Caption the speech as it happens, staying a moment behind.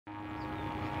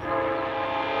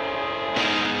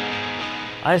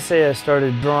I say I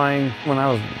started drawing when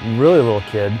I was a really little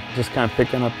kid, just kind of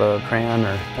picking up a crayon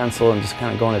or pencil and just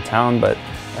kind of going to town, but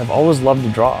I've always loved to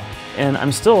draw. And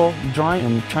I'm still drawing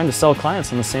and trying to sell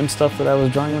clients on the same stuff that I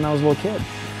was drawing when I was a little kid.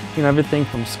 You know, everything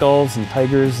from skulls and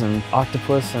tigers and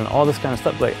octopus and all this kind of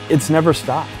stuff. Like, it's never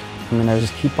stopped. I mean, I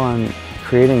just keep on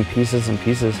creating pieces and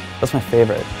pieces. That's my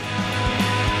favorite.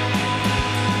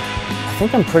 I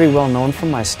think I'm pretty well known for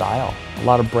my style. A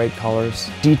lot of bright colors,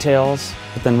 details,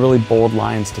 but then really bold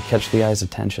lines to catch the eye's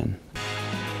attention.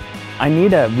 I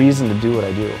need a reason to do what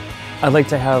I do. I like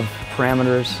to have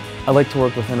parameters. I like to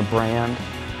work within a brand,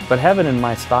 but have it in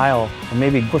my style and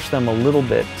maybe push them a little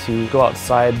bit to go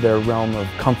outside their realm of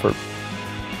comfort.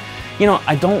 You know,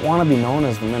 I don't want to be known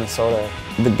as the Minnesota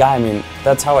guy. I mean,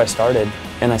 that's how I started,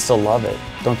 and I still love it.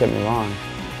 Don't get me wrong.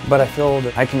 But I feel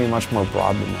that I can be much more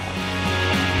broad than that.